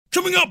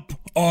Coming up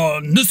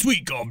on this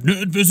week of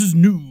Nerd vs.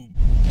 Noob.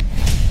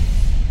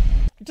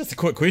 Just a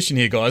quick question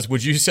here, guys.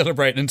 Would you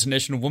celebrate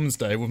International Women's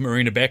Day with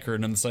Marina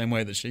Baccarin in the same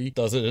way that she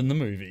does it in the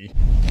movie?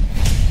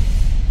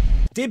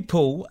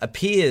 Deadpool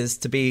appears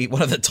to be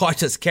one of the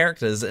tightest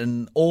characters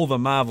in all the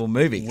Marvel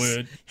movies.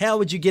 Word. How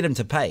would you get him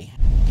to pay?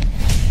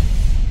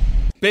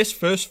 Best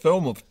first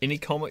film of any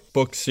comic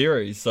book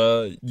series,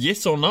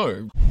 yes or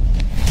no?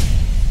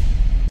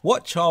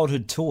 What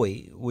childhood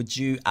toy would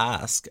you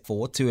ask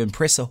for to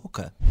impress a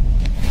hooker?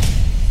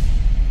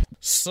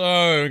 So,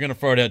 we're going to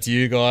throw it out to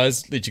you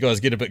guys. Let you guys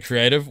get a bit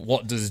creative.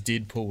 What does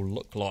Deadpool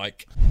look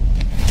like?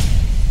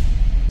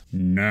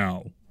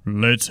 Now,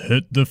 let's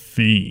hit the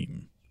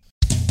theme.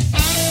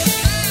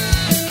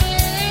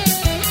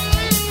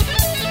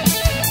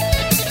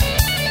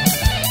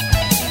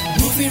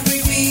 Movie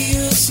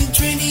reveals in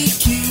 20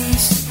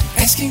 cues,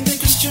 asking the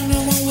question no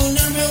one will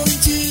never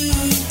do.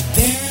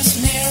 There's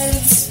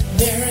nerds,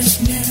 there's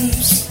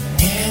news,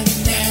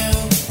 and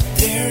now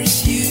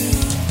there's you.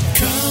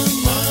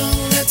 Come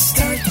on, let's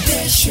start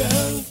the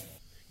show.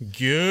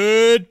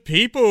 Good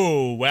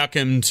people,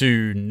 welcome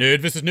to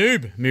Nerd vs.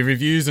 Noob, movie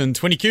reviews in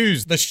 20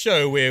 Qs, the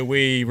show where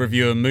we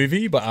review a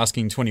movie by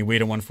asking 20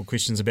 weird and wonderful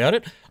questions about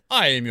it.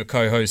 I am your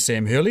co-host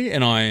Sam Hurley,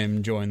 and I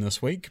am joined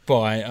this week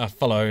by a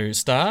fellow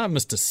star,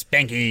 Mr.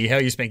 Spanky. How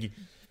are you, Spanky?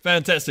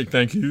 Fantastic,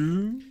 thank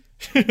you.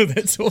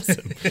 That's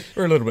awesome.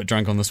 We're a little bit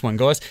drunk on this one,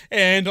 guys.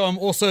 And I'm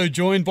also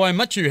joined by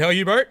Machu. How are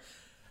you, bro?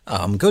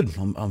 I'm good.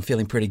 I'm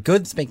feeling pretty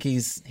good.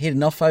 Spanky's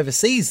heading off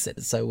overseas,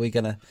 so we're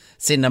going to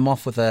send him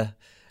off with a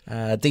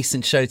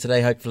decent show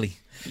today, hopefully.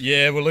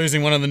 Yeah, we're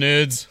losing one of the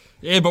nerds.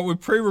 Yeah, but we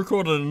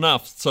pre-recorded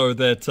enough so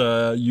that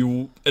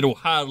it'll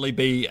hardly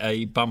be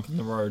a bump in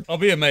the road. I'll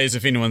be amazed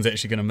if anyone's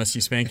actually going to miss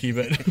you, Spanky,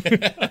 but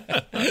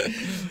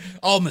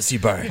I'll miss you,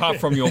 bro. Apart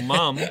from your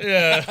mum.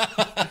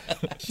 Yeah.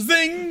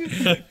 Zing!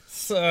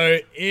 So,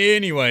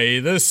 anyway,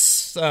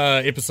 this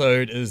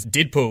episode is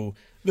Deadpool.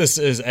 This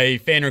is a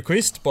fan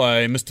request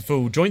by Mr.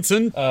 Phil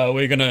Joinson.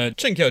 We're going to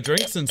chink our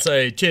drinks and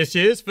say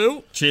cheers,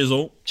 Phil. Cheers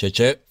all.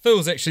 Cheer.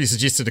 Phil's actually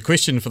suggested a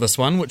question for this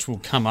one, which will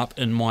come up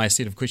in my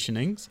set of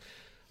questionings.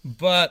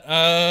 But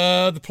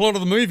the plot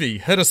of the movie.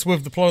 Hit us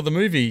with the plot of the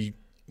movie,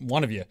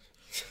 one of you.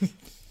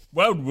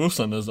 Wade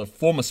Wilson is a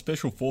former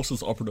Special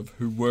Forces operative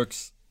who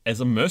works as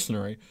a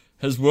mercenary.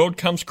 His world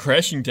comes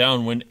crashing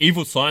down when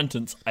evil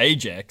scientist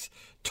Ajax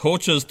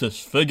tortures,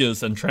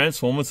 disfigures, and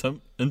transforms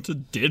him into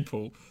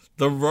Deadpool.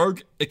 The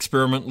rogue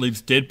experiment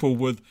leaves Deadpool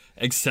with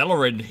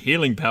accelerated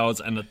healing powers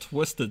and a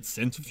twisted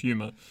sense of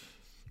humor.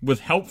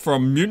 With help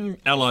from mutant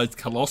allies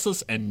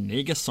Colossus and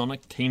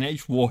Negasonic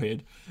Teenage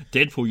Warhead,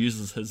 Deadpool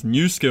uses his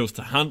new skills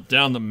to hunt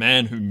down the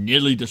man who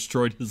nearly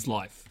destroyed his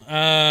life.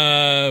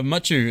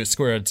 Machu,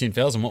 square out of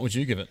 10,000, what would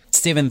you give it?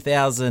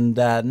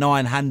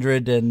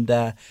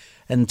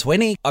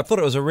 7,920. I thought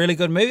it was a really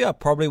good movie. I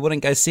probably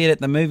wouldn't go see it at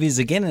the movies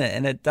again,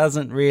 and it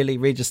doesn't really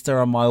register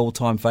on my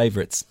all-time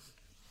favourites.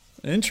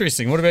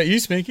 Interesting. What about you,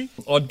 Spanky?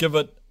 I'd give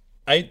it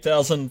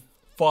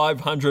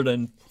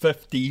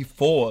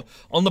 8,554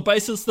 on the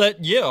basis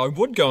that, yeah, I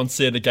would go and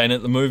see it again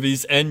at the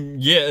movies,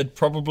 and yeah, it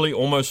probably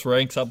almost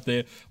ranks up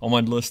there on my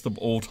list of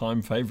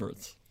all-time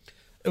favourites.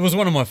 It was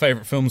one of my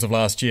favourite films of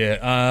last year.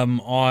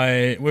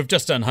 We've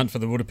just done Hunt for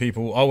the Water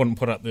People. I wouldn't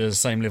put up the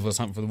same level as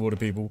Hunt for the Water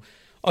People.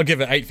 I'll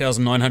give it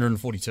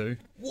 8,942.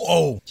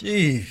 Whoa,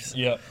 jeez.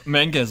 Yeah,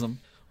 Mangasm.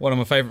 One of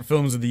my favourite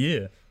films of the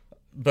year.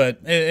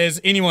 But as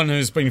anyone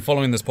who's been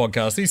following this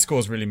podcast, these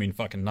scores really mean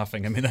fucking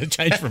nothing. I mean, they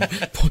change from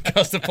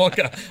podcast to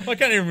podcast. I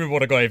can't even remember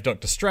what I gave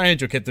Doctor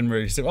Strange or Captain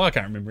America. I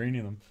can't remember any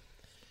of them.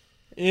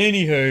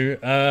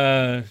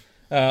 Anywho,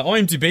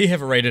 IMDb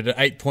have it rated at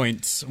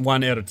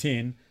 8.1 out of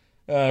 10.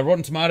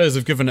 Rotten Tomatoes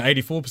have given it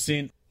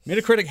 84%.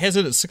 Metacritic has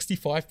it at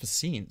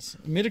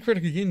 65%.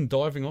 Metacritic again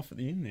diving off at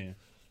the end there.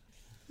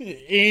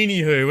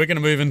 Anywho, we're going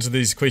to move into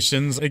these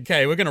questions.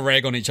 Okay, we're going to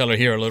rag on each other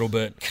here a little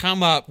bit.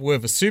 Come up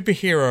with a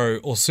superhero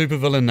or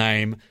supervillain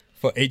name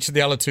for each of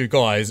the other two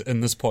guys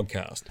in this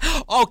podcast.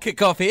 I'll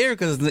kick off here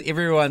because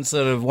everyone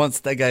sort of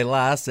wants to go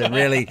last and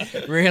really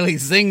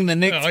zing the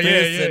next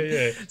person.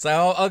 Yeah. So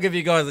I'll give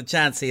you guys a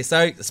chance here.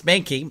 So,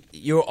 Spanky,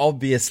 you're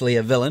obviously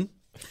a villain.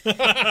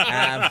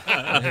 And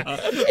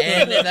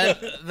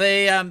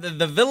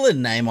the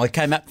villain name I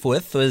came up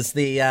with was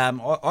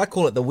I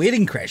call it the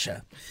Wedding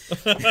Crasher.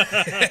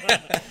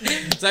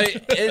 So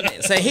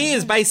he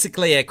is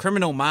basically a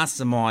criminal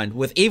mastermind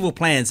with evil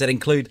plans that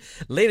include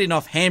letting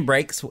off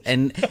handbrakes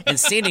and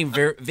sending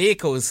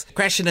vehicles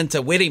crashing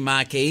into wedding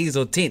marquees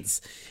or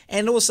tents.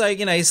 And also,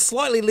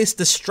 slightly less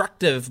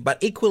destructive, but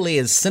equally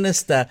as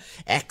sinister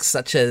acts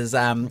such as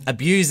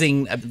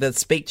abusing the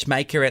speech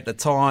maker at the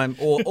time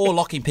or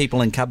locking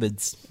people in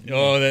cupboards.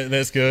 Oh,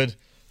 that's good.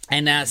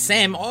 And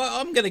Sam,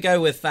 I'm going to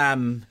go with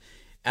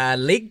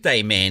Leg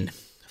Day Man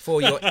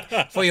for your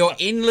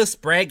endless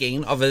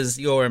bragging of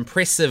your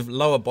impressive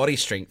lower body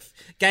strength,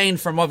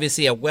 gained from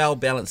obviously a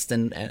well-balanced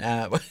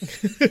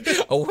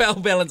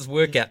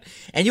workout.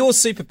 And your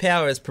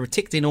superpower is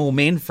protecting all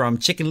men from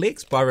chicken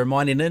legs by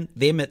reminding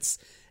them it's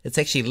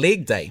actually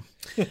leg day.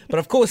 But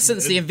of course,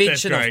 since the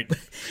invention great.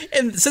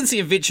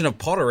 of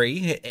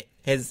pottery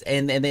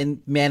and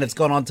then man has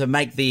gone on to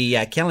make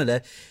the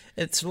calendar,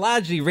 it's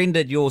largely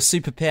rendered your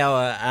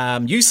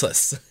superpower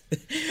useless.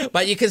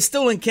 But you can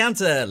still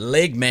encounter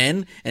leg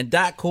man and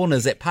dark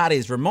corners at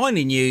parties,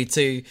 reminding you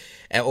to,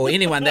 or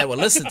anyone that will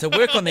listen, to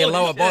work on their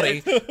lower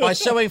body by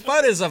showing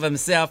photos of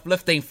himself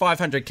lifting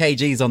 500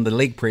 kgs on the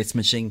leg press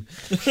machine.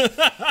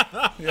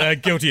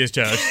 Guilty as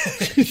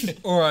charged.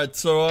 All right,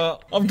 so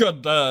I've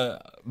got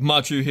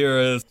Machu here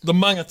as the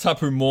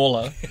Mangatapu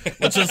Mauler,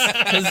 which is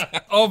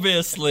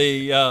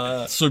obviously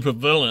super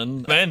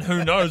villain. Man,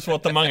 who knows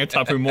what the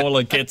Mangatapu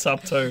Mauler gets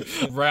up to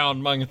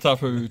around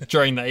Mangatapu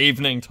during the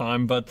evening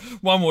time, but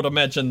one would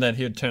imagine that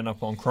he'd turn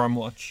up on Crime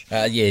Watch.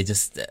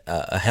 Just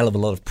a hell of a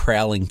lot of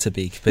prowling, to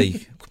be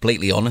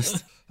completely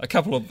honest. A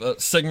couple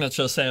of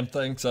signature Sam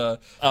things are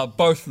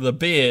both the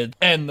beard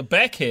and the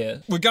back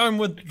hair. We're going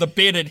with the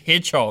bearded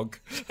hedgehog.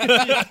 Isn't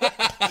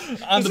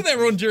that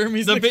Ron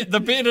Jeremy's?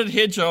 The bearded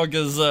hedgehog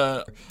is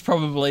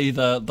probably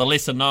the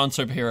lesser known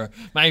superhero.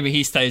 Maybe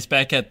he stays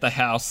back at the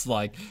house,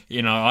 like,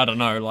 I don't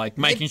know, like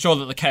making sure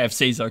that the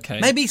KFC's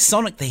okay. Maybe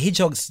Sonic the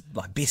Hedgehog's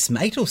like best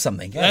mate or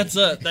something. That's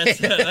it.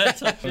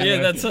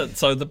 Yeah, that's it.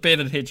 So the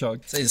bearded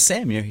hedgehog. So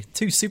Sam, you're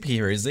two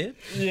superheroes there.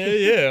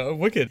 Yeah,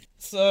 wicked.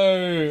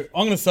 So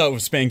I'm going to start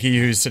with Spanky,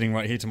 who's sitting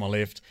right here to my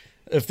left.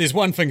 If there's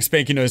one thing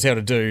Spanky knows how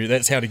to do,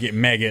 that's how to get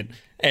maggot.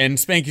 And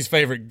Spanky's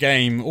favourite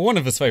game, or one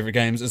of his favourite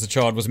games as a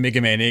child, was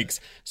Mega Man X.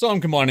 So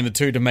I'm combining the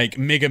two to make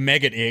Mega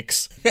Maggot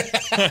X.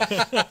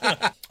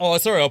 Oh,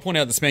 sorry, I'll point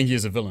out that Spanky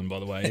is a villain, by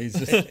the way. He's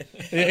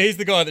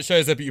the guy that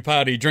shows up at your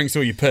party, drinks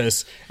all your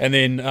piss, and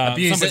then...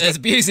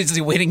 abuses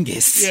your wedding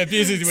guests. Yeah,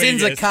 abuses your wedding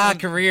Sends guests. a car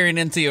careering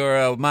into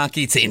your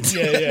marquee tent.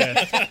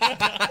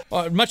 Yeah.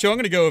 Macho, I'm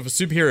going to go with a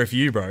superhero for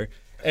you, bro.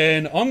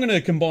 And I'm going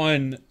to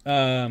combine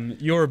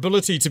your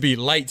ability to be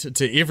late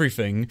to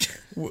everything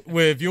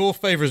with your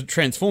favourite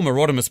Transformer,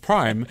 Rodimus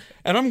Prime,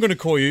 and I'm going to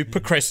call you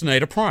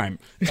Procrastinator Prime.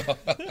 And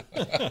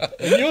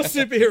your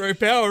superhero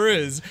power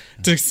is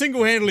to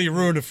single-handedly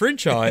ruin a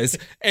franchise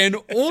and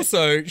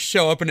also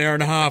show up an hour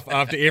and a half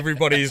after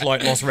everybody's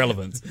lost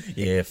relevance.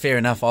 Yeah, fair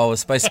enough. I was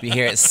supposed to be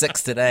here at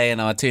 6 today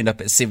and I turned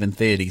up at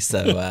 7:30,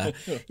 so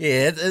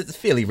it's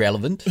fairly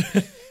relevant.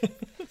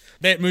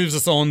 That moves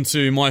us on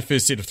to my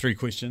first set of 3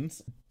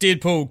 questions.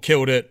 Deadpool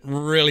killed it.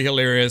 Really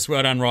hilarious.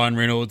 Well done, Ryan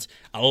Reynolds.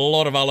 A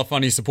lot of other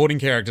funny supporting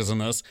characters in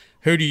this.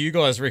 Who do you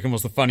guys reckon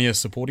was the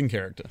funniest supporting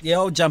character? Yeah,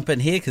 I'll jump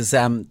in here because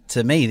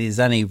to me, there's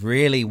only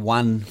really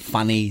one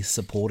funny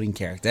supporting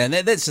character, and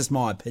that's just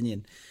my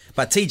opinion.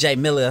 But TJ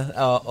Miller,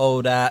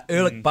 old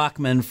Erlich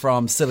Bachman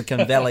from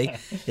Silicon Valley,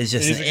 is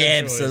just an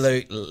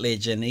absolute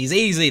legend. He's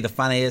easily the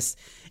funniest,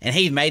 and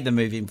he made the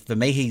movie for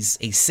me. He's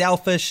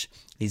selfish.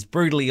 He's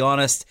brutally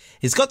honest.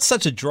 He's got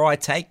such a dry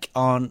take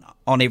on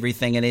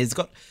everything, and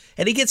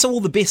he gets all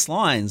the best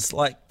lines,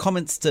 like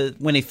comments to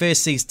when he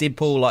first sees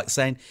Deadpool, like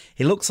saying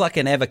he looks like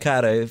an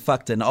avocado,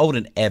 fucked an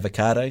old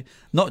avocado,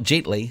 not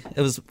gently.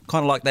 It was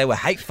kind of like they were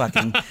hate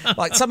fucking,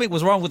 like something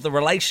was wrong with the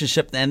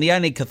relationship, and the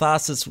only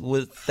catharsis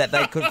that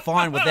they could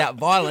find without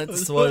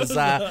violence was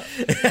the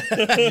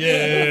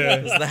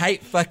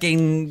hate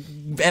fucking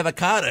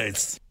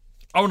avocados.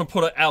 I want to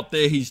put it out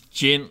there, he's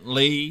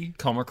gently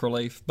comic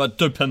relief, but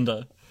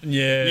Dupinder.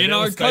 Yeah,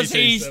 because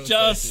he's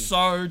just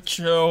so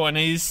chill, and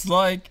he's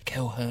like,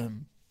 kill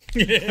him.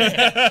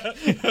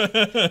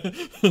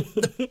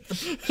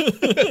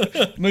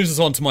 Moves us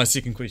on to my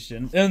second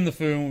question. In the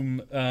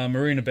film,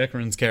 Marina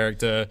Baccarin's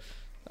character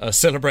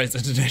celebrates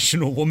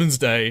International Women's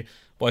Day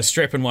by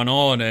strapping one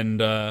on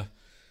and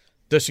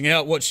dishing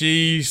out what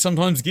she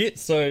sometimes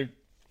gets. So,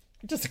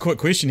 just a quick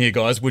question here,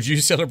 guys. Would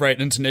you celebrate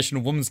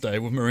International Women's Day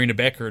with Marina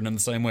Baccarin in the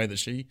same way that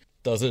she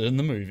does it in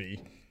the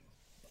movie?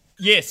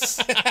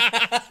 Yes.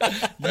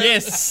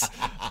 Yes.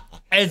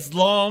 As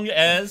long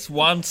as,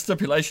 one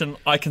stipulation,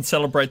 I can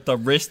celebrate the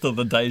rest of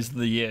the days of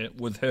the year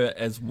with her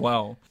as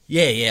well.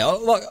 Yeah.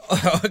 Look,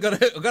 I got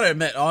to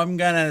admit, I'm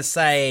gonna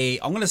say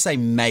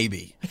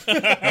maybe.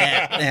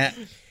 Yeah.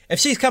 If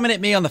she's coming at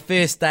me on the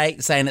first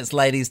date saying it's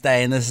Ladies'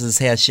 Day and this is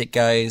how shit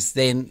goes,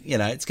 then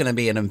it's going to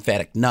be an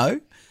emphatic no.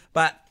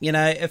 But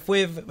if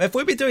we've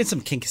been doing some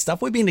kinky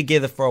stuff, we've been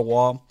together for a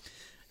while.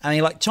 I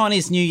mean, like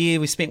Chinese New Year,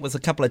 we spent with a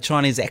couple of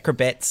Chinese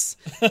acrobats.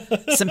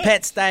 St.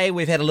 Pat's Day,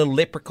 we've had a little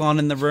leprechaun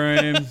in the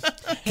room.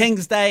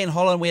 King's Day in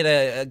Holland, we had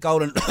a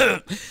golden.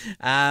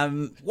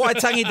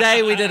 Waitangi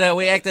Day,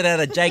 we acted out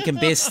a Jake and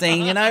Bess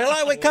thing. When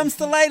it comes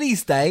to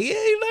Ladies' Day,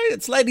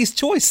 it's ladies'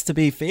 choice, to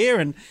be fair.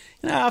 And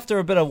after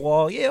a bit of a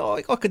while,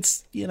 I could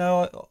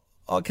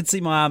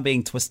see my arm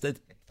being twisted.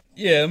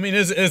 Yeah, I mean,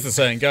 as the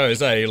saying goes,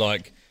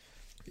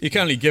 you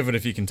can only give it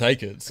if you can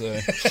take it. So.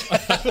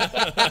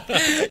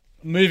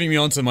 Moving me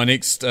on to my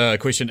next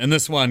question, and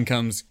this one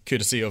comes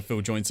courtesy of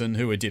Phil Joinson,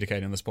 who we're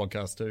dedicating this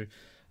podcast to.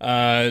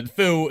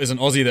 Phil is an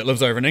Aussie that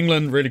lives over in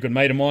England, really good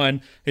mate of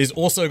mine. He's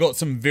also got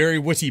some very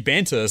witty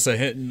banter,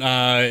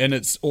 and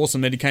it's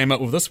awesome that he came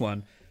up with this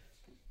one.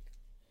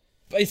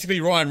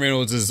 Basically, Ryan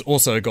Reynolds has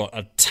also got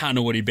a ton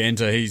of witty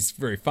banter. He's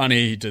very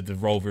funny. He did the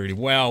role very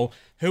well.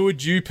 Who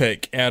would you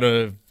pick out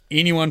of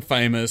anyone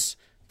famous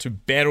to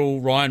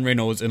battle Ryan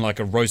Reynolds in like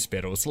a roast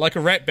battle. It's like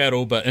a rap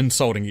battle, but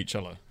insulting each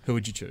other. Who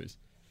would you choose?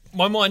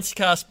 My mind's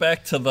cast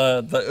back to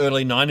the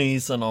early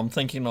 90s, and I'm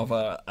thinking of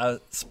a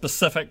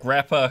specific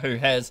rapper who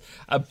has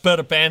a bit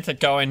of banter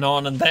going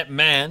on, and that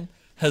man,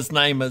 his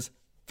name is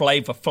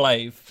Flavor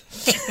Flav.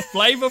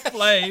 Flavor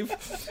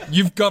Flav,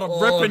 you've got a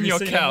rip in your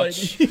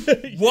couch.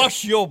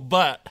 Wash your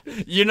butt.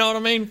 You know what I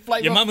mean?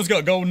 Flavor, Your mama's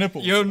got gold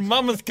nipples. Your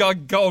mama's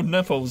got gold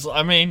nipples.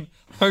 I mean,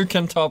 who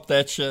can top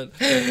that shit?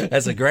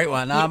 That's a great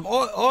one. I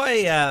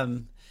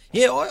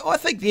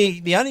think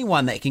the only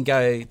one that can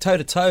go toe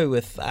to toe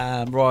with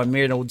Ryan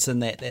Reynolds in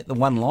the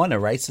one-liner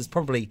race is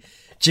probably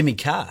Jimmy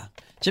Carr.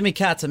 Jimmy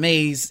Carr, to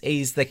me,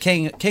 he's the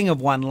king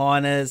of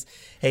one-liners.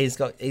 He's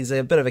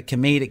a bit of a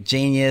comedic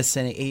genius,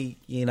 and he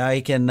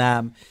can.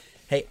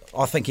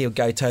 I think he'll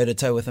go toe to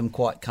toe with him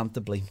quite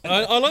comfortably.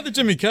 I like the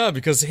Jimmy Carr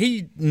because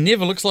he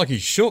never looks like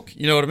he's shook.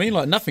 You know what I mean?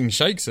 Like nothing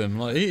shakes him.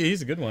 Like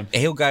he's a good one.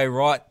 He'll go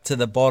right to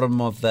the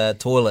bottom of the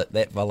toilet,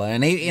 that fella,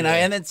 and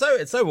and then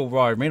so will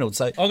Ryan Reynolds.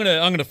 So I'm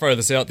gonna throw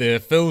this out there.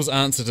 Phil's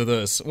answer to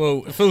this.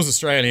 Well, Phil's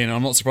Australian.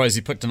 I'm not surprised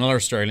he picked another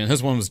Australian.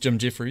 His one was Jim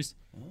Jeffries.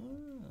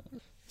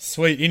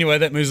 Sweet. Anyway,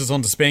 that moves us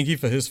on to Spanky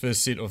for his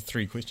first set of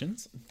 3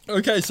 questions.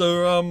 Okay,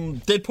 so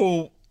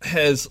Deadpool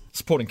has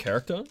supporting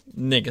character,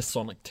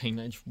 Negasonic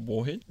Teenage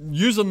Warhead.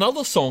 Use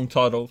another song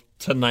title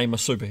to name a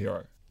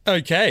superhero.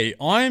 Okay,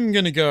 I'm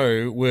going to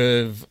go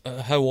with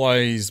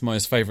Hawaii's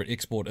most favourite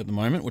export at the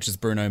moment, which is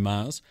Bruno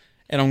Mars.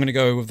 And I'm going to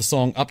go with the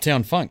song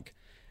Uptown Funk.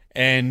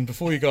 And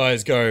before you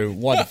guys go,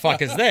 why the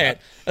fuck is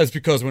that? It's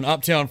because when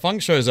Uptown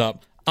Funk shows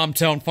up,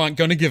 Uptown Funk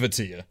going to give it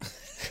to you.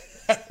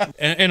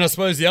 And I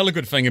suppose the other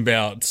good thing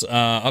about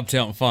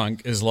Uptown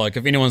Funk is, like,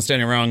 if anyone's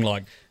standing around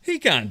like, he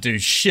can't do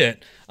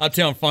shit,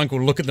 Uptown Funk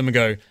will look at them and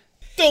go,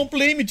 don't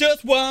believe me,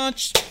 just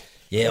watch.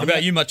 Yeah. What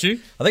about you, Machu?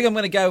 I think I'm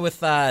going to go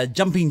with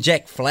Jumping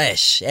Jack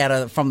Flash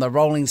from the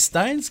Rolling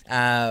Stones.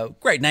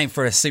 Great name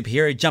for a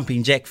superhero,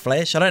 Jumping Jack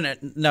Flash. I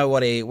don't know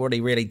what he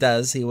really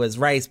does. He was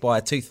raised by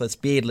a toothless,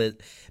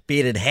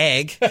 bearded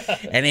hag,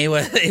 and he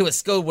was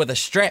schooled with a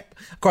strap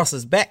across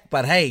his back.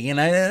 But hey,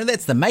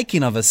 that's the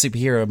making of a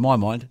superhero in my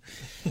mind.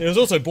 He was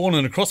also born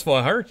in a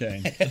crossfire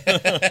hurricane.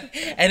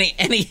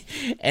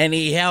 and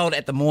he howled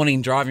at the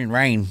morning driving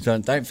rain.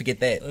 Don't forget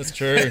that. That's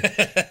true.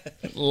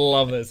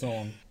 Love that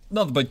song.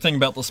 Another big thing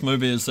about this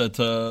movie is that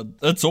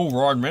it's all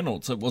Ryan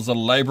Reynolds. It was a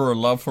labour of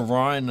love for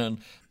Ryan,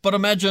 but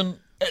imagine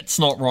it's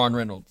not Ryan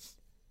Reynolds.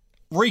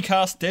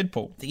 Recast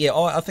Deadpool. Yeah,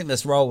 I think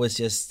this role was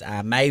just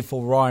made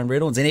for Ryan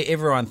Reynolds, and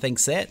everyone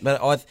thinks that.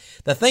 But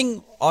the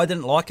thing I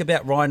didn't like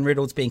about Ryan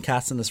Reynolds being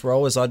cast in this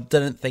role is I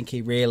didn't think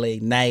he really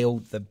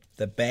nailed the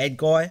bad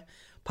guy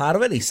part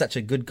of it. He's such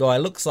a good guy.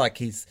 Looks like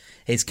he's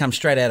come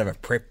straight out of a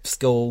prep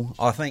school.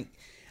 I think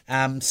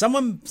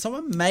someone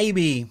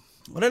maybe,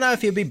 I don't know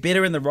if he'll be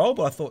better in the role,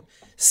 but I thought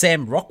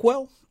Sam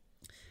Rockwell.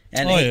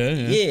 And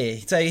yeah.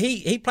 So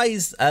he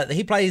plays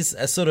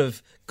a sort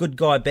of good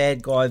guy,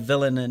 bad guy,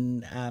 villain,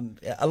 and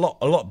a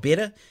lot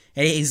better.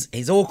 And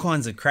he's all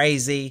kinds of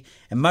crazy.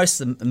 And most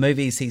of the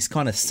movies, he's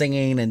kind of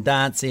singing and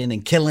dancing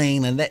and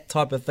killing and that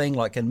type of thing,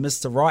 like in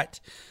Mr. Right.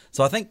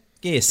 So I think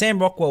Sam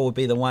Rockwell would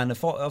be the one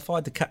if I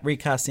had to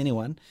recast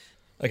anyone.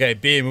 Okay,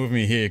 bear with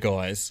me here,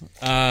 guys.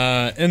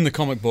 In the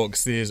comic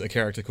books, there's a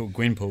character called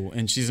Gwenpool,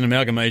 and she's an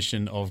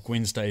amalgamation of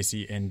Gwen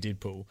Stacy and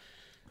Deadpool.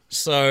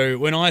 So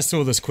when I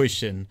saw this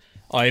question,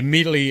 I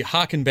immediately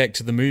harkened back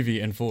to the movie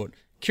and thought,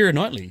 Keira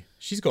Knightley,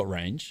 she's got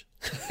range.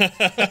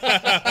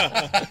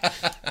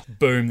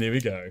 Boom, there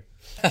we go.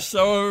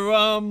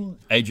 So,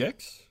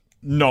 Ajax,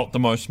 not the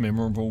most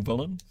memorable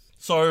villain.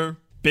 So,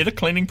 better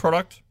cleaning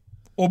product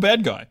or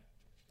bad guy?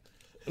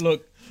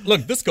 Look,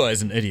 this guy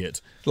is an idiot.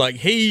 Like,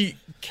 he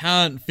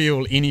can't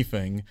feel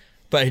anything,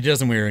 but he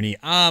doesn't wear any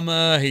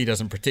armor. He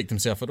doesn't protect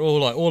himself at all.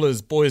 Like, all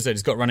his boys that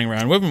he's got running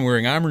around with him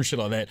wearing armor and shit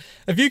like that.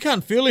 If you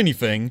can't feel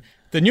anything,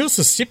 then you're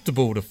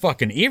susceptible to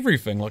fucking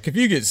everything. Like, if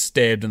you get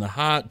stabbed in the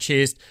heart,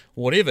 chest,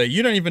 whatever,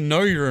 you don't even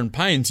know you're in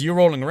pain, so you're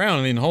rolling around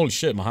and then, holy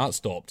shit, my heart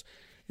stopped.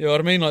 You know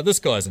what I mean? Like, this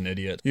guy's an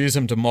idiot. Use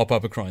him to mop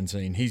up a crime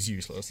scene. He's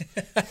useless.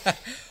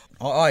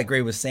 I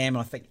agree with Sam.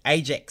 I think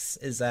Ajax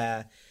is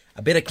a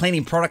better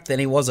cleaning product than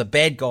he was a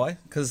bad guy,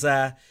 because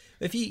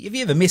if you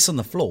have a mess on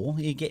the floor,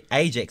 you get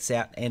Ajax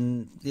out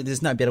and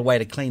there's no better way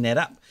to clean that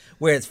up.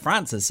 Whereas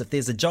Francis, if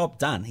there's a job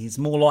done, he's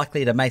more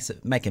likely to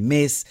make a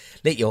mess,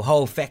 let your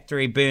whole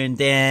factory burn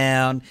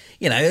down.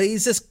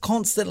 He's just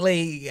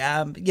constantly,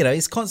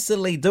 he's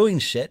constantly doing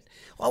shit.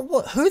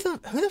 Well, who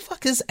the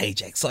fuck is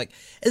Ajax? Like,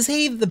 is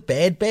he the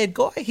bad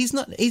guy? He's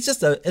not. He's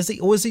just is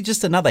he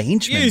just another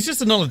henchman? Yeah, he's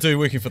just another dude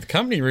working for the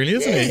company, really,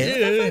 isn't he?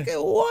 Yeah.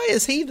 Why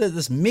is he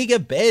this mega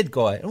bad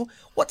guy?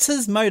 What's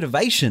his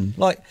motivation?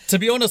 Like, to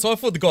be honest, I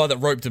thought the guy that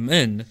roped him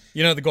in,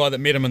 the guy that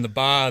met him in the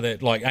bar,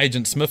 that like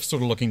Agent Smith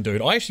sort of looking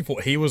dude, I actually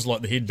thought he was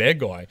like the head bad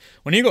guy.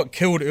 When he got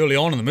killed early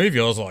on in the movie,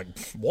 I was like,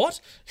 what?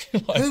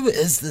 Who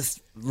is this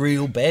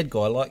real bad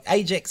guy? Like,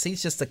 Ajax,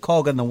 he's just a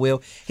cog in the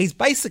wheel. He's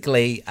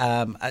basically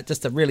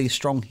just a really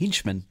strong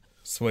henchman.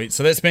 Sweet.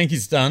 So that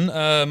Spanky's done.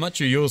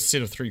 Machu, yours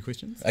set of 3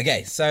 questions.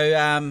 Okay,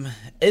 so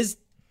is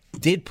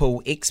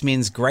Deadpool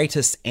X-Men's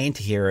greatest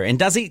anti-hero? And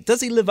does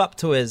he live up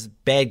to his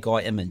bad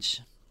guy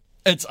image?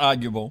 It's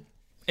arguable.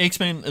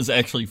 X-Men is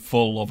actually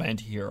full of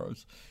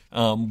anti-heroes.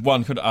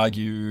 One could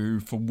argue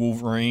for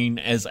Wolverine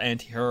as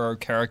anti-hero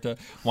character.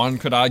 One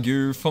could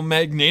argue for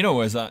Magneto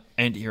as an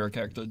anti-hero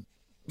character.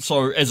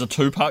 So, as a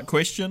two-part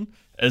question,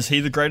 is he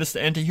the greatest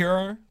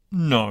anti-hero?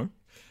 No.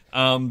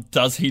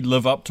 Does he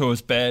live up to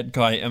his bad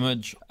guy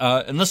image?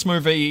 In this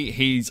movie,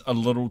 he's a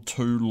little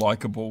too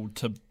likable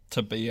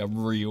to be a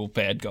real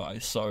bad guy.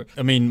 So,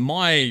 I mean,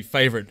 my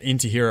favourite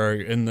anti-hero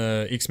in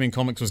the X-Men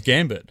comics was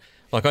Gambit.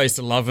 Like, I used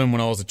to love him when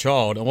I was a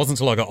child. It wasn't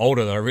until I got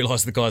older that I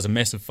realised the guy's a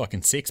massive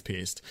fucking sex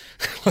pest.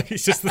 Like,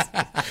 he's just this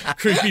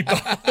creepy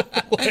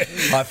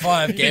High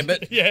five,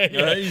 Gambit.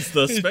 yeah, he's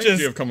the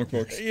Spanky of comic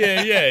books.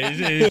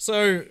 Yeah.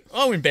 So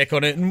I went back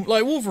on it, and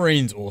like,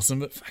 Wolverine's awesome,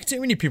 but fuck, too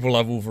many people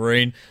love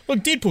Wolverine. Look,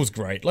 Deadpool's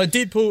great. Like,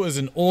 Deadpool is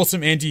an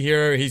awesome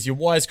anti-hero. He's your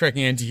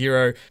wisecracking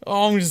anti-hero.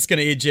 Oh, I'm just going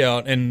to edge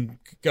out and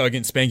go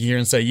against Spanky here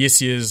and say, yes,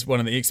 he is one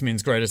of the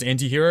X-Men's greatest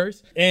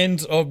anti-heroes.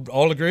 And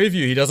I'll agree with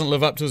you. He doesn't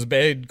live up to his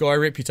bad guy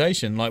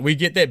reputation. Like, we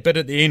get that bit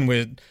at the end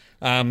where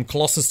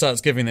Colossus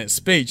starts giving that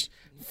speech.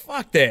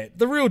 Fuck that.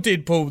 The real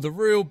Deadpool, the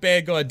real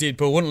bad guy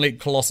Deadpool wouldn't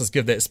let Colossus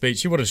give that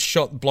speech. He would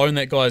have blown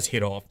that guy's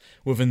head off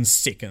within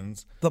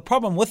seconds. The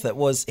problem with it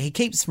was he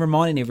keeps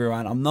reminding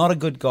everyone, I'm not a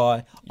good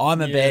guy,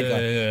 I'm a bad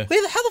guy. Yeah.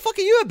 How the fuck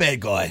are you a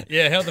bad guy?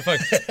 Yeah, how the fuck?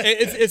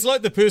 It's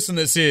like the person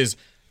that says,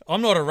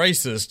 I'm not a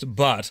racist,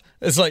 but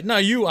it's like, no,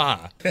 you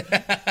are.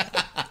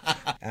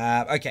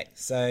 Okay,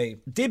 so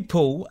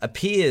Deadpool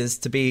appears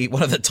to be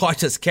one of the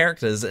tightest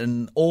characters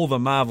in all the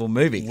Marvel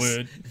movies.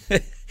 Word.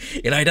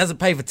 He doesn't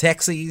pay for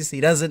taxis.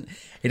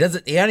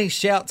 He only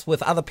shouts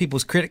with other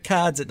people's credit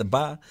cards at the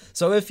bar.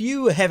 So if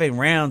you were having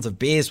rounds of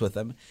beers with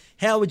him,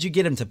 how would you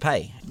get him to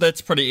pay?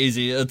 That's pretty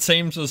easy. It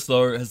seems as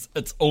though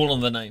it's all in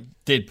the name.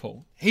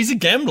 Deadpool. He's a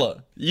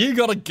gambler. You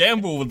gotta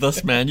gamble with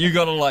this man. You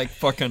gotta like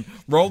fucking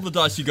roll the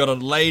dice. You gotta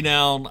lay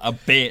down a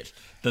bet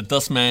that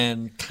this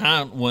man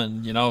can't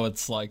win. You know,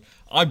 it's like,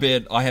 I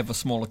bet I have a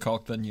smaller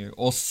cock than you,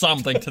 or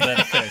something to that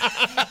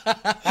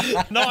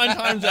effect. 9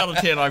 times out of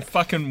 10, I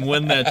fucking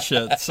win that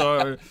shit.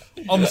 So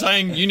I'm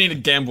saying you need to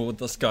gamble with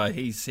this guy.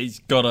 He's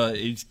got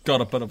a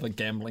bit of a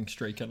gambling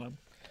streak in him.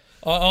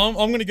 I'm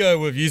going to go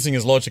with using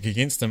his logic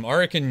against him. I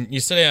reckon you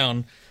sit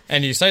down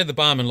and you say to the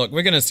barman, look,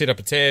 we're going to set up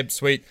a tab.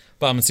 Sweet.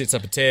 Barman sets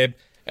up a tab.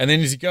 And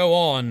then as you go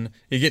on,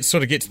 you get to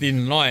the end of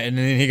the night, and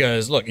then he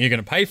goes, look, you're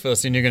going to pay for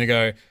this, and you're going to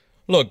go,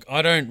 look,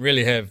 I don't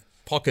really have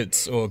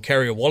pockets or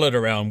carry a wallet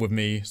around with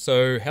me,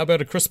 so how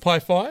about a crisp high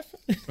five?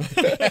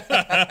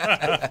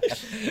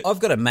 I've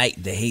got a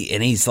mate that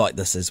he's like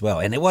this as well,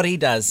 and what he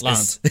does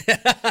Lance.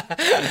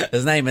 is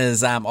his name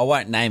is I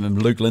won't name him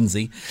Luke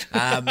Lindsay.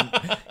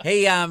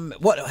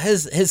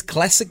 His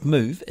classic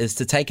move is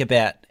to take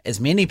about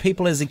as many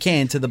people as he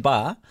can to the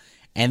bar,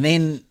 and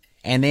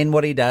then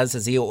what he does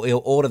is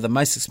he'll order the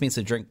most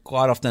expensive drink.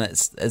 Quite often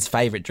it's his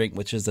favourite drink,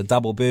 which is a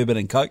double bourbon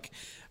and Coke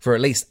for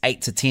at least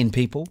 8 to 10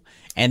 people.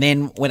 And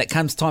then when it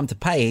comes time to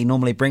pay, he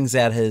normally brings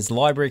out his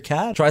library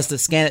card, tries to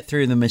scan it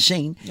through the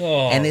machine,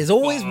 and there's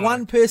always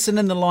one person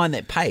in the line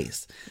that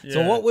pays. Yeah.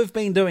 So what we've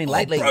been doing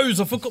lately...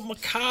 bros, I forgot my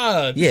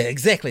card. Yeah,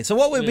 exactly. So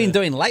what we've been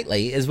doing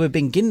lately is we've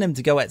been getting him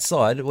to go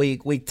outside. We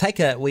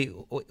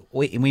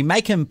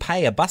make him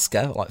pay a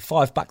busker, like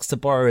 $5 to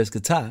borrow his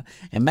guitar,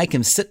 and make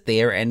him sit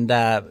there and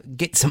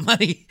get some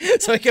money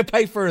so he can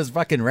pay for his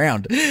fucking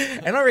round.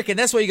 And I reckon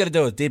that's what you got to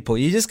do with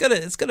Deadpool.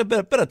 It's got a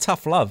bit of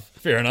tough love.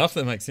 Fair enough,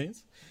 that makes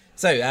sense.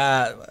 So,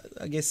 I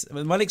guess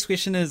my next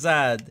question is,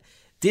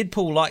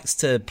 Deadpool likes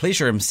to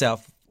pleasure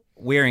himself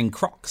wearing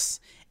Crocs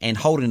and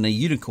holding a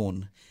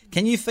unicorn.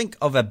 Can you think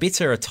of a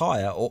better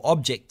attire or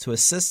object to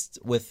assist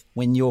with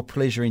when you're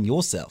pleasuring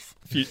yourself?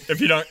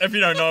 If you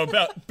don't know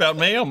about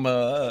me, I'm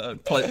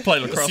play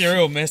lacrosse.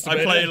 Serial masturbator.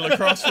 I play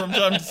lacrosse from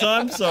time to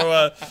time.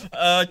 So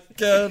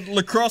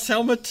lacrosse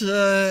helmet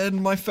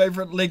and my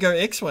favourite Lego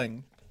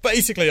X-wing.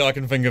 Basically, I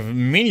can think of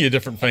many a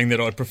different thing that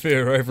I'd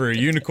prefer over a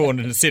unicorn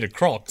and a set of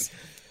Crocs.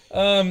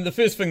 The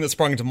first thing that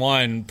sprung to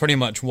mind pretty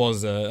much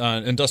was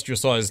an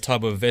industrial-sized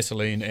tub of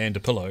Vaseline and a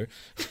pillow.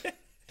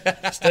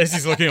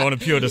 Stacey's looking on in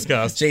pure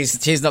disgust.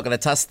 She's not going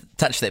to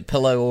touch that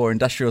pillow or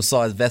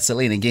industrial-sized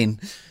Vaseline again.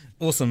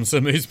 Awesome.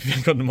 So moves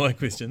back on to my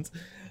questions.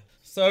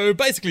 So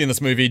basically in this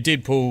movie,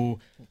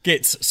 Deadpool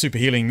gets super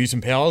healing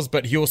mutant powers,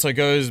 but he also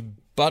goes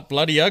butt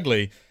bloody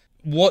ugly.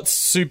 What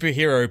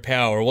superhero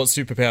power or what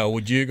superpower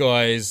would you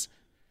guys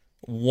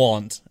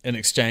want in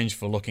exchange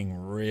for looking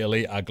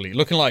really ugly?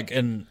 Looking like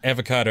an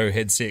avocado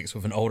had sex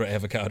with an older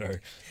avocado.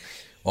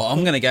 Well,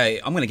 I'm gonna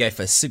go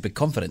for super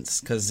confidence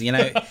because you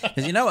know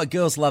what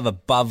girls love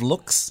above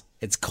looks?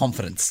 It's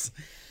confidence.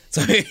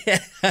 So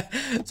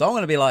I'm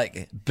gonna be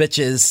like,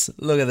 bitches,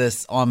 look at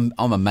this, I'm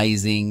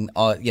amazing.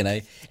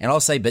 And I'll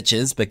say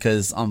bitches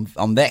because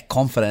I'm that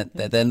confident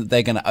that then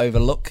they're gonna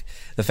overlook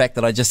the fact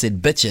that I just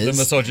said bitches. The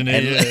misogyny,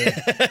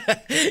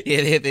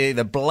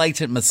 the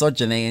blatant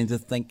misogyny, and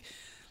just think,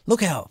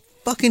 look how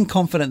fucking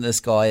confident this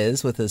guy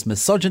is with his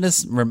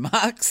misogynist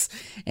remarks,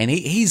 and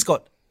he's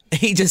got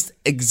he just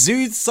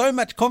exudes so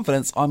much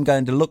confidence, I'm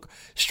going to look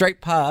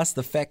straight past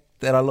the fact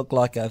that I look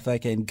like a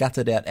fucking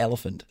gutted out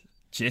elephant.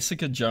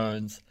 Jessica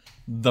Jones,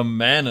 the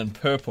man in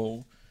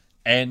purple,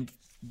 and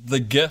the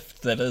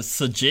gift that is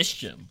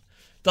suggestion.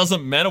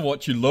 Doesn't matter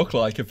what you look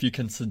like if you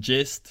can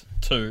suggest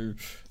to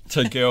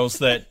girls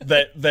that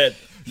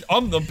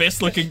I'm the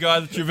best looking guy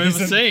that you've ever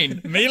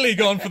seen. Immediately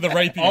gone for the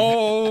rapey.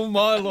 Oh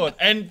my lord.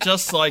 And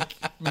just like,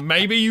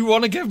 maybe you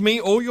want to give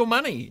me all your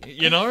money,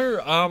 you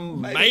know?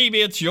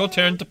 Maybe it's your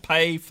turn to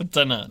pay for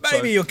dinner.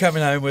 Maybe you're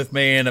coming home with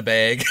me in a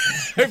bag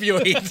of your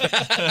head.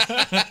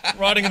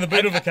 Riding in the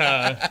boot of a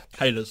car.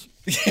 Haters.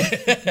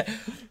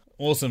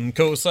 Awesome,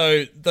 cool.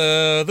 So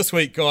this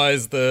week,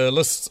 guys, the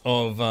list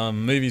of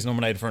movies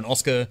nominated for an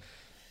Oscar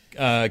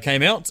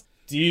came out.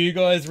 Do you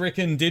guys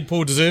reckon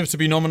Deadpool deserves to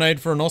be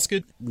nominated for an Oscar?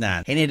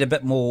 Nah, he needed a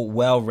bit more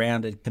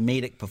well-rounded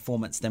comedic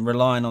performance than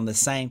relying on the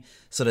same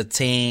sort of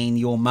teen,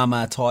 your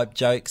mama type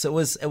jokes. It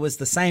was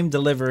the same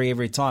delivery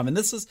every time, and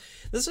this is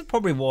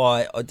probably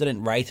why I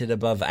didn't rate it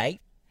above 8.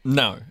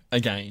 No,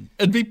 again,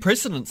 it'd be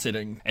precedent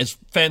setting. As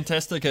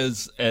fantastic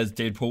as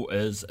Deadpool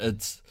is,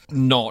 it's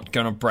not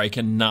going to break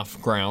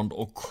enough ground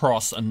or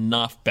cross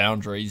enough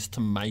boundaries to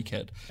make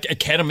it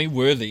Academy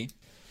worthy.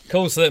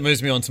 Cool, so that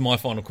moves me on to my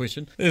final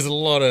question. There's a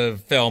lot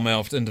of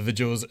foul-mouthed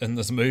individuals in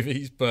this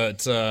movie,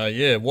 but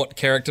what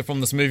character from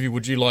this movie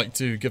would you like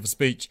to give a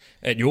speech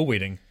at your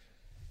wedding?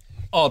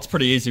 Oh, it's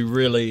pretty easy,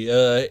 really.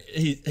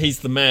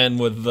 He's the man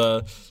with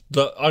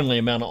the only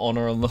amount of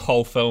honour in the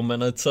whole film,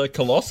 and it's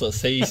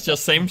Colossus. He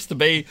just seems to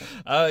be.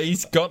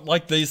 He's got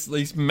like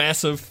these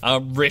massive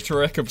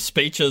rhetoric of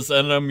speeches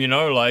in him, you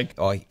know, like.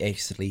 I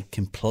actually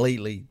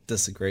completely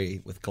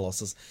disagree with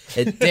Colossus.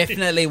 It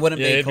definitely wouldn't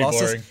be it'd be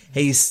Colossus. boring.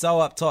 He's so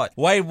uptight.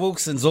 Wade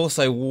Wilson's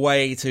also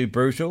way too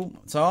brutal.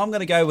 So I'm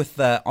actually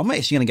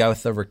going to go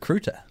with the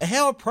recruiter.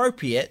 How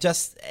appropriate,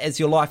 just as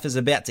your life is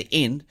about to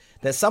end,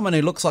 that someone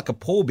who looks like a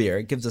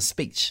pallbearer gives a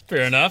speech.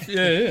 Fair enough,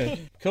 yeah.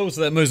 Cool,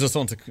 so that moves us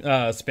on to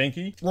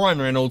Spanky.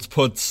 Ryan Reynolds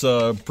puts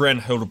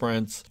Brand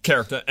Hildebrand's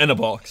character in a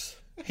box.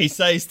 He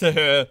says to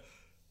her,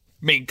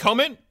 "Mean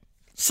comment?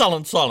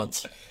 Sullen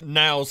silence."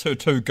 Nails her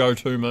 2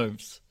 go-to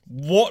moves.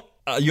 What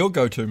are your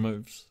go-to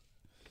moves?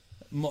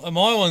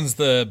 My one's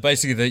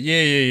basically the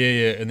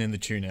yeah, and then the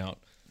tune out.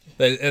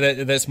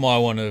 That's my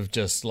one of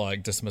just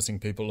like dismissing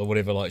people or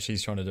whatever like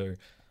she's trying to do.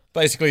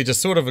 Basically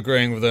just sort of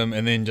agreeing with them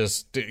and then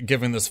just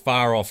giving this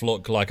far off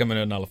look like I'm in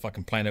another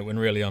fucking planet when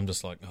really I'm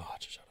just like, oh,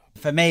 just shut up.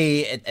 For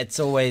me, it's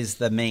always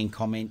the mean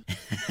comment.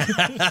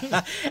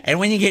 And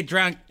when you get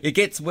drunk, it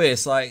gets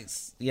worse. Like,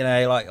 you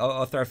know, like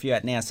I'll throw a few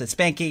out now. So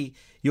Spanky,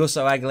 you're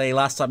so ugly.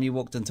 Last time you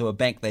walked into a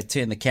bank, they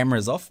turned the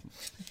cameras off.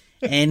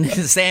 And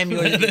Sam,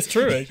 that's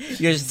true.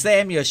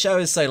 Your show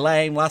is so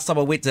lame. Last time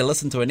I went to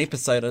listen to an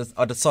episode,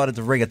 I decided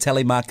to ring a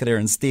telemarketer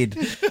instead.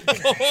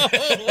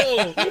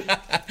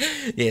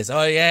 Yes,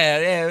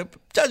 yeah.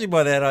 Judging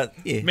by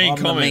that, Mean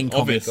comment,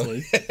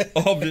 obviously.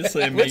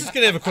 Obviously, We're just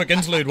going to have a quick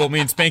interlude while me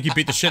and Spanky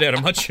beat the shit out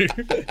of Machu.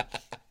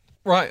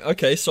 Right,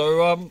 okay,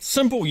 so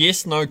simple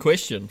yes-no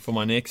question for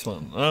my next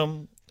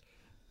one.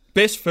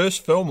 Best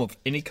first film of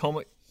any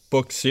comic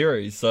book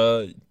series,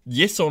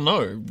 yes or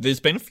no? There's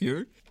been a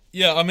few.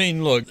 Yeah, I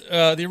mean, look,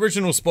 the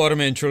original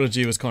Spider-Man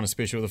trilogy was kind of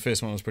special. The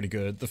first one was pretty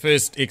good. The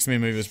first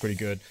X-Men movie was pretty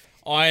good.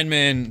 Iron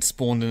Man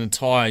spawned an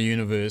entire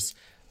universe,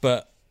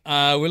 but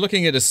we're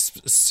looking at a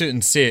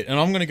certain set, and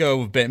I'm going to go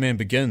with Batman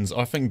Begins.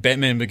 I think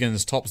Batman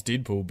Begins tops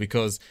Deadpool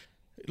because,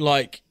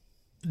 like,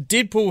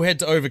 Deadpool had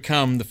to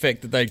overcome the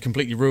fact that they'd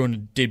completely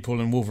ruined Deadpool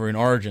and Wolverine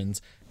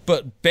Origins,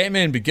 but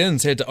Batman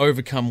Begins had to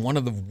overcome one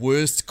of the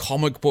worst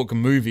comic book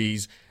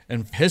movies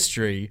in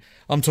history.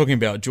 I'm talking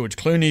about George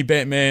Clooney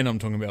Batman, I'm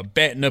talking about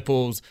Bat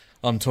Nipples,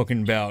 I'm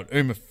talking about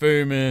Uma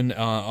Thurman,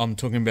 I'm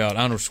talking about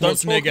Arnold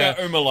Schwarzenegger. Don't talk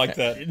about Uma like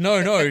that.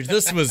 No,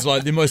 this was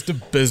like the most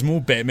abysmal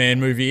Batman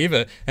movie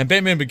ever. And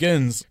Batman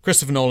Begins,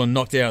 Christopher Nolan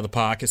knocked it out of the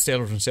park,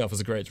 established himself as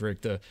a great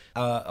director.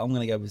 I'm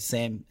going to go with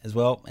Sam as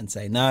well and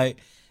say no,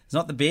 it's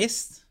not the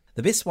best.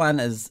 The best one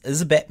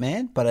is a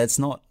Batman, but it's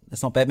not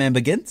Batman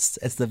Begins.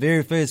 It's the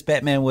very first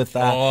Batman with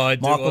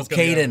Michael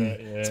Keaton.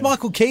 It's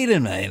Michael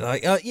Keaton, mate.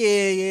 Like,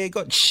 it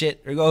got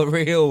shit. It got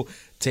real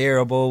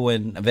terrible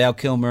when Val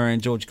Kilmer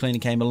and George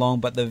Clooney came along.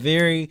 But the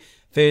very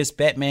first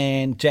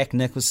Batman, Jack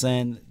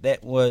Nicholson,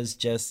 that was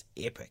just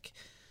epic.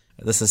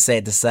 This is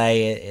sad to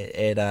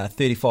say. At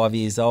 35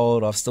 years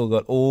old, I've still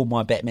got all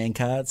my Batman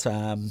cards,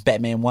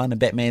 Batman 1 and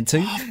Batman 2.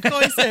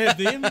 Nice to have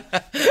them.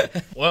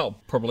 Well,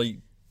 probably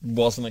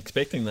wasn't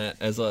expecting that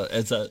as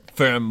a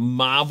firm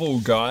Marvel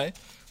guy,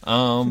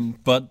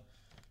 but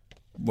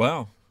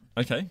wow,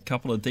 okay,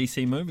 couple of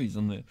DC movies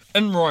in there.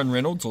 In Ryan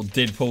Reynolds or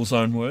Deadpool's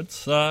own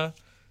words,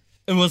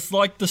 it was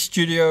like the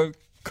studio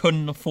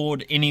couldn't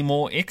afford any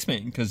more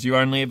X-Men because you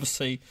only ever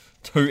see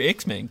 2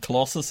 X-Men,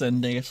 Colossus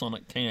and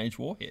Negasonic Teenage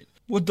Warhead.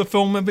 Would the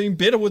film have been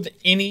better with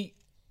any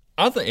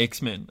other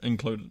X-Men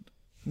included?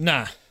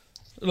 Nah.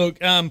 Look,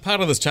 part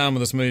of this charm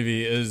of this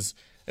movie is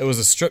it was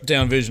a stripped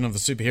down version of the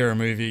superhero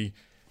movie.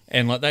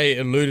 And like they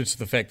alluded to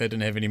the fact they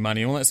didn't have any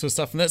money, all that sort of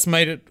stuff, and that's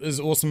made it as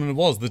awesome as it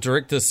was. The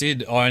director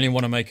said, "I only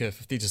want to make a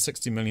 $50 to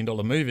 $60 million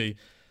movie,"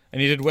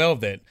 and he did well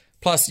with that.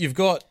 Plus, you've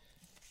got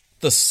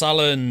the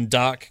sullen,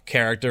 dark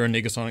character in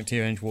Negasonic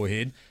Teenage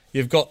Warhead.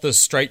 You've got the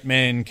straight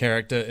man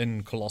character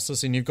in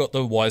Colossus, and you've got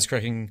the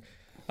wisecracking,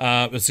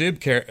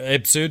 absurd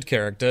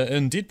character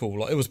in Deadpool.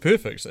 Like, it was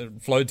perfect.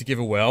 It flowed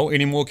together well.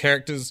 Any more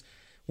characters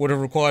would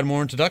have required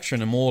more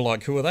introduction and more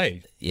like, who are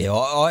they? Yeah,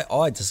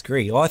 I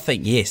disagree. I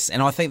think yes,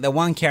 and I think the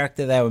one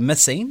character they were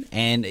missing,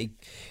 and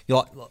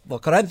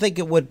look, I don't think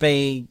it would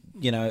be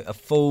a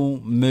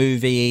full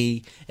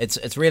movie.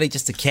 It's really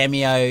just a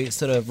cameo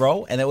sort of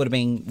role, and that would have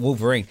been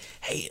Wolverine.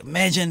 Hey,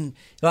 imagine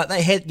like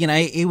they had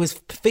he was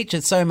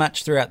featured so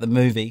much throughout the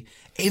movie.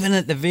 Even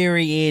at the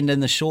very end in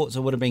the shorts,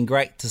 it would have been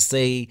great to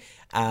see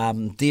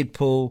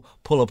Deadpool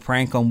pull a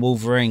prank on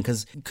Wolverine,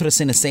 because you could have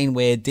seen a scene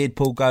where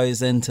Deadpool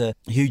goes into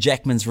Hugh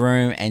Jackman's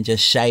room and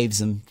just shaves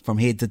him from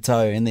head to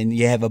toe, and then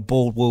you have a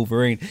bald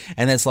Wolverine,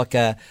 and that's like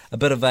a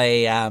bit of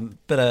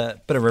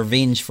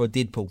revenge for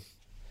Deadpool.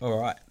 All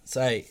right,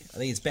 so I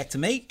think it's back to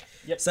me.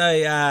 Yep.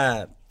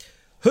 So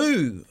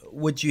who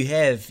would you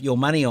have your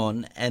money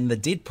on in the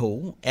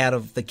Deadpool out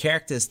of the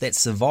characters that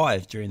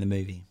survived during the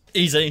movie?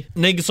 Easy.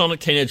 Negasonic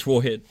Teenage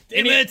Warhead.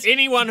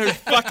 Anyone who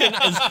fucking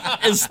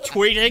is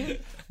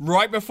tweeting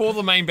right before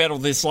the main battle,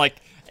 there's like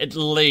at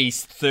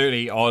least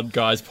 30 odd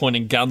guys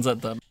pointing guns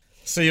at them.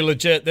 See,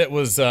 legit, that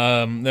was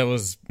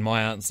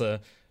my answer.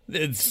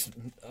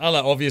 Other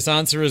obvious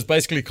answer is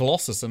basically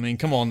Colossus. I mean,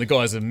 come on, the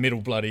guy's a metal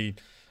bloody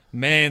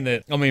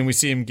man we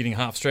see him getting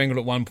half strangled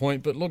at one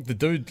point, but look, the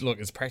dude,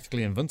 is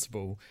practically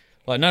invincible.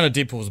 Like, none of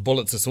Deadpool's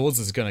bullets or swords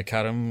is going to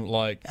cut him.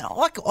 Like,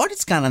 I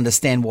just can't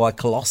understand why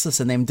Colossus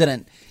and them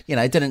didn't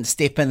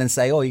step in and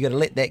say, "Oh, you got to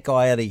let that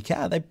guy out of your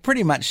car." They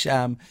pretty much, sentenced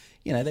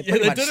him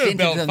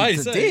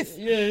to death.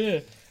 Yeah.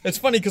 It's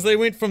funny because they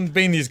went from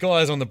being these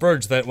guys on the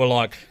bridge that were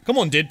like, "Come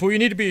on, Deadpool, you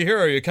need to be a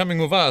hero. You're coming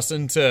with us,"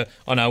 into,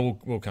 "Oh no,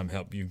 we'll come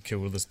help you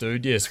kill this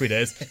dude." Yeah, sweet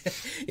as.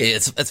 Yeah,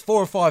 it's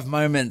 4 or 5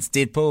 moments,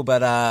 Deadpool,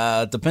 but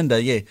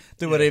Deepinder,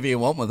 do whatever you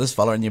want with this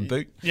fella in your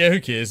boot. Yeah,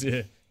 who cares?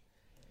 Yeah.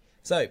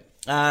 So,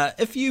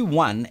 if you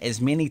won as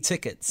many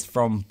tickets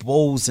from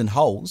Balls and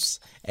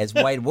Holes as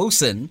Wade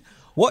Wilson,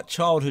 what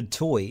childhood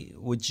toy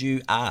would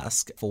you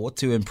ask for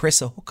to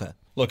impress a hooker?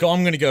 Look,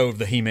 I'm going to go with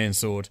the He-Man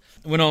sword.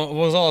 When I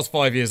was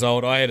 5 years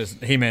old, I had a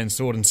He-Man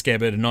sword and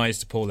scabbard, and I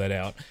used to pull that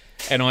out.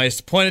 And I used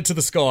to point it to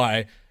the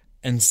sky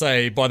and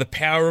say, "By the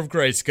power of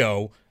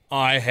Grayskull,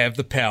 I have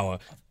the power."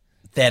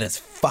 That is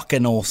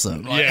fucking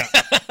awesome. Yeah.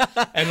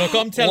 And look,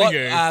 I'm telling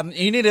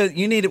we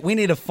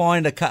need to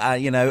find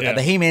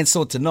the He-Man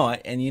sword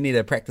tonight, and you need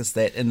to practice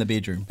that in the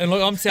bedroom. And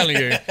look, I'm telling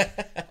you,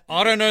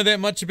 I don't know that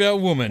much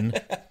about women,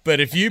 but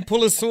if you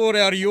pull a sword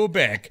out of your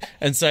back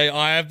and say,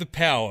 "I have the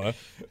power,"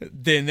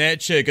 then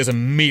that chick is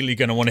immediately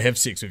going to want to have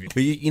sex with you.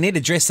 But you need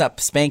to dress up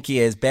Spanky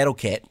as Battle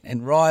Cat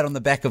and ride on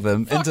the back of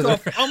him into the...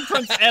 I'm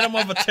Prince Adam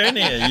of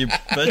Eternia, you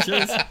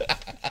bitches.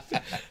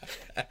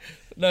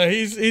 No,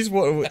 he's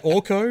what,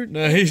 Orko?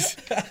 No, he's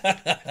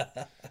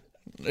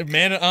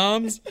Man at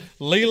Arms.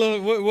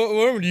 Leela,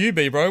 what would you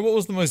be, bro? What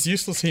was the most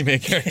useless He-Man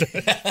character?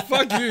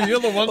 Fuck you, you're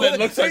the one that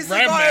looks like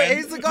Ram Man.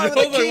 He's the guy with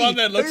the key. You're the one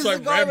that looks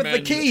like Ram Man.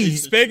 With the key.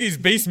 Spaggy's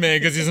Beast Man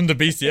because he's into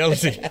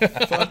bestiality.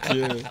 Fuck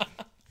you.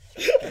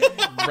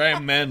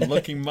 Ram Man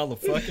looking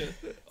motherfucker.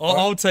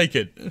 I'll take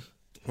it.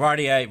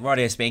 Radio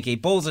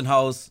Spanky. Balls and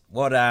Holes.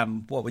 What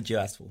would you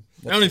ask for?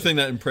 The only thing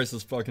that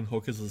impresses fucking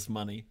hookers is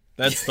money.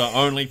 That's the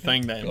only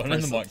thing that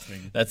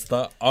impresses. That's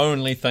the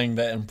only thing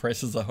that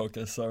impresses a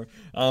hooker. So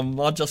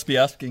I'd just be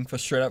asking for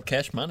straight up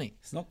cash money.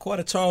 It's not quite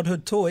a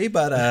childhood toy,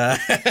 but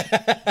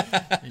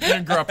you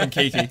didn't grow up in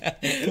Kiki.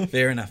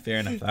 Fair enough.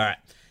 All right.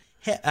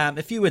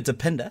 If you were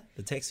Deepinder,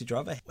 the taxi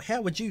driver,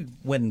 how would you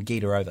win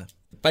Geeta over?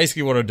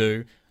 Basically, what I'd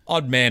do,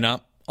 I'd man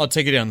up. I'd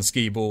take her down the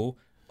ski ball.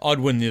 I'd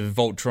win the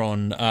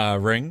Voltron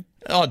ring.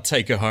 I'd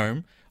take her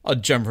home.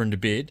 I'd jump her into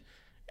bed.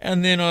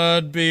 And then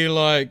I'd be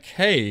like,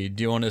 "Hey,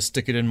 do you want to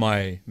stick it in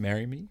my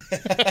marry me?"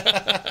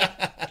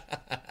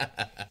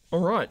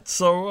 All right.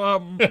 So,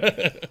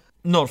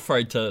 not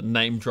afraid to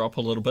name drop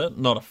a little bit.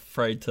 Not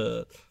afraid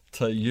to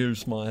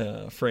use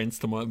my friends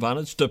to my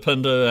advantage.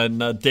 Deepinder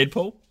and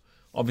Deadpool,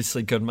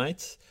 obviously good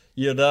mates.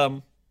 You'd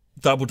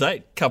double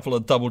date, couple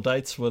of double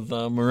dates with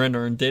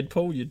Marina and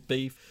Deadpool. You'd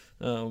be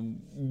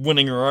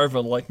winning her over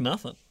like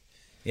nothing.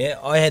 Yeah,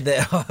 I had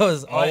that.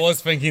 I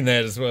was thinking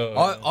that as well.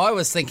 I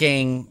was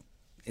thinking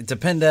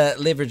Deepinder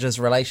leverages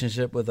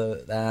relationship with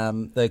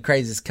the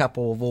craziest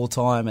couple of all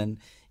time, and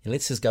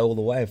let's just go all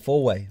the way,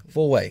 four way.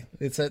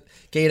 It's it.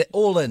 Get it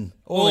all in.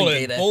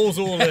 Balls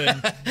all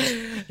in.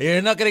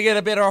 You're not going to get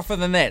a better offer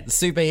than that.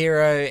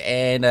 Superhero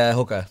and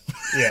hooker.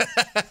 Yeah.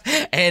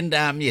 And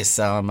yes,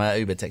 I'm an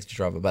Uber taxi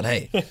driver, but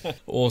hey.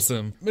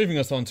 Awesome. Moving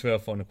us on to our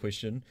final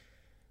question.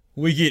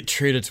 We get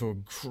treated to a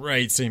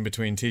great scene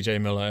between TJ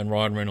Miller and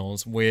Ryan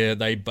Reynolds where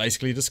they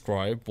basically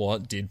describe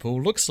what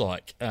Deadpool looks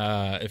like.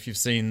 If you've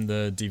seen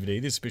the DVD,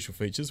 there's special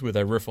features where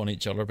they riff on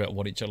each other about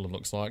what each other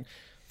looks like.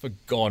 for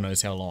God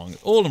knows how long.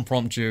 All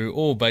impromptu,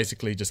 all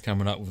basically just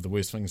coming up with the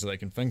worst things that they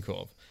can think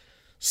of.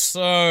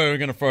 So, we're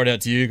going to throw it out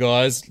to you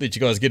guys, let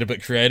you guys get a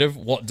bit creative.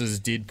 What does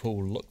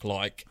Deadpool look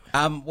like?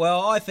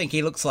 Well, I think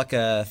he looks like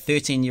a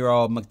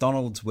 13-year-old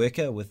McDonald's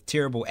worker with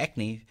terrible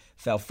acne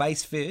fell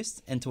face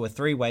first into a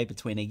three-way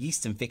between a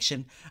yeast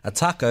infection, a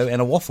taco,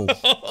 and a waffle.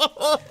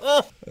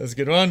 That's a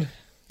good one.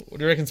 What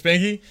do you reckon,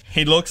 Spanky?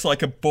 He looks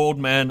like a bald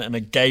man in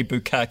a gay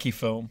bukkake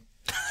film.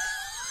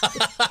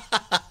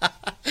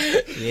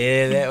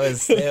 Yeah, that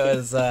was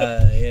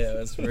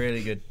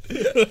really good.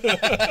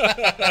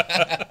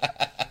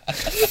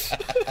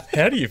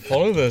 How do you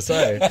follow this,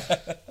 eh?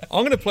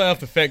 I'm going to play off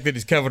the fact that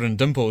he's covered in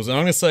dimples, and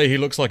I'm going to say he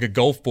looks like a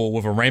golf ball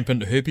with a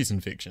rampant herpes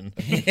infection.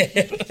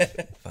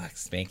 Fuck,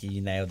 Spanky,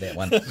 you nailed that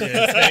one.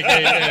 Yeah,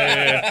 Spanky,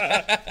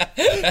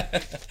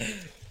 yeah.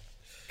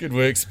 Good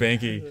work,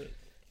 Spanky.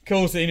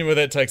 Cool, so anyway,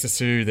 that takes us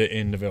to the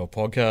end of our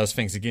podcast.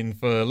 Thanks again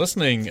for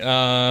listening.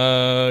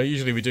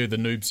 Usually we do the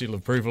noob seal of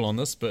approval on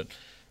this, but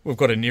we've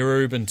got a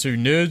neroob and two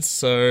nerds,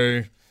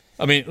 so...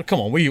 I mean, come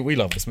on, we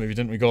love this movie,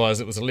 didn't we, guys?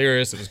 It was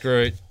hilarious, it was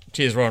great.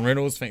 Cheers, Ryan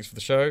Reynolds, thanks for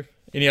the show.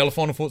 Any other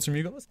final thoughts from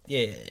you guys?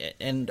 Yeah,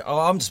 and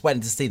I'm just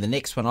waiting to see the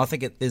next one. I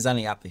think there's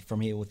only up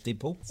from here with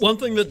Deadpool. One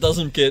thing that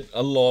doesn't get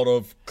a lot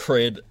of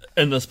cred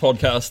in this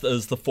podcast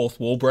is the fourth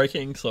wall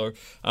breaking. So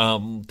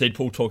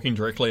Deadpool talking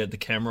directly at the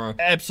camera.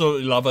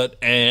 Absolutely love it,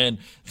 and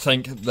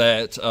think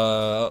that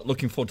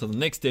looking forward to the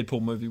next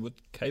Deadpool movie with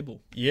Cable.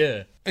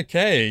 Yeah.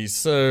 Okay,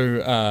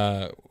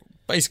 so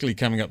basically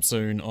coming up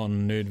soon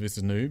on Nerd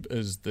vs. Noob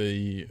is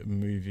the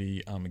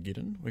movie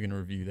Armageddon. We're going to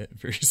review that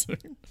very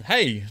soon.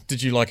 Hey,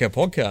 did you like our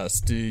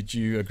podcast? Did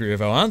you agree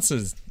with our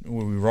answers?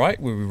 Were we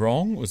right? Were we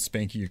wrong? Was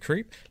Spanky a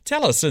creep?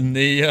 Tell us in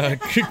the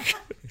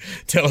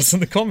tell us in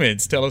the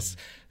comments. Tell us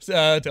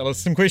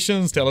some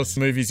questions. Tell us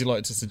some movies you'd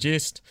like to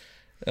suggest.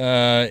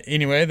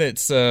 Anyway,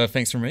 that's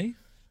thanks from me.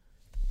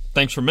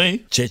 Thanks from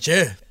me.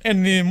 Cheer.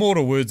 And the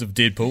immortal words of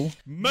Deadpool: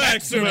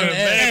 maximum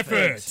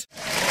effort.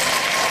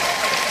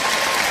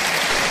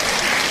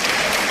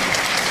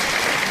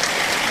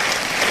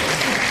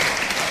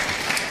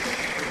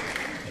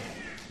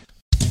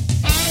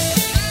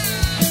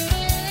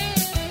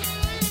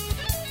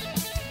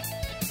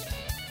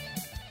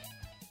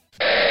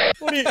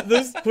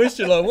 This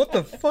question, like, what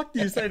the fuck do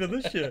you say to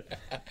this shit?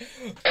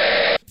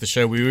 The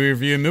show we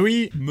review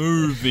movies.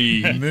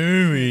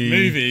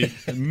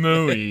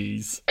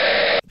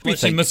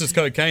 Especially Mrs.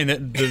 Cocaine,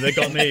 that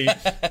got me.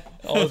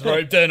 I was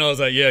roped in. I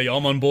was like, yeah,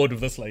 I'm on board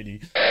with this lady.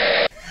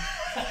 That's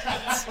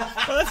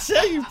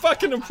how you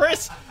fucking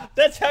impress.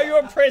 That's how you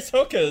impress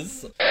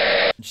hookers.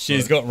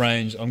 She's got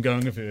range. I'm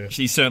going with her.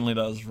 She certainly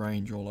does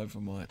range all over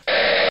my.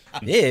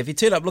 Yeah, if you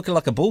turn up looking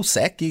like a bull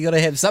sack, you got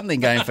to have something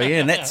going for you,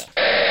 and that's...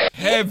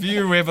 Have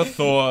you ever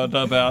thought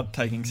about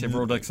taking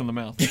several dicks in the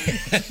mouth?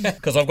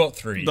 Because I've got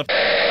 3.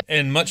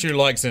 And Machu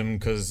likes him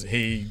because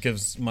he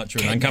gives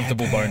Machu an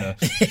uncomfortable boner.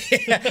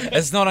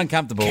 It's not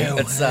uncomfortable.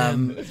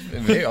 I'm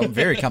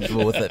very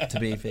comfortable with it, to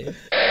be fair.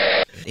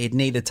 He'd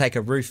need to take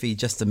a roofie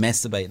just to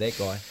masturbate, that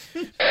guy.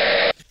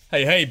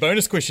 Hey,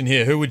 bonus question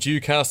here. Who would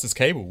you cast as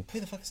Cable? Who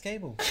the fuck is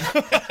Cable?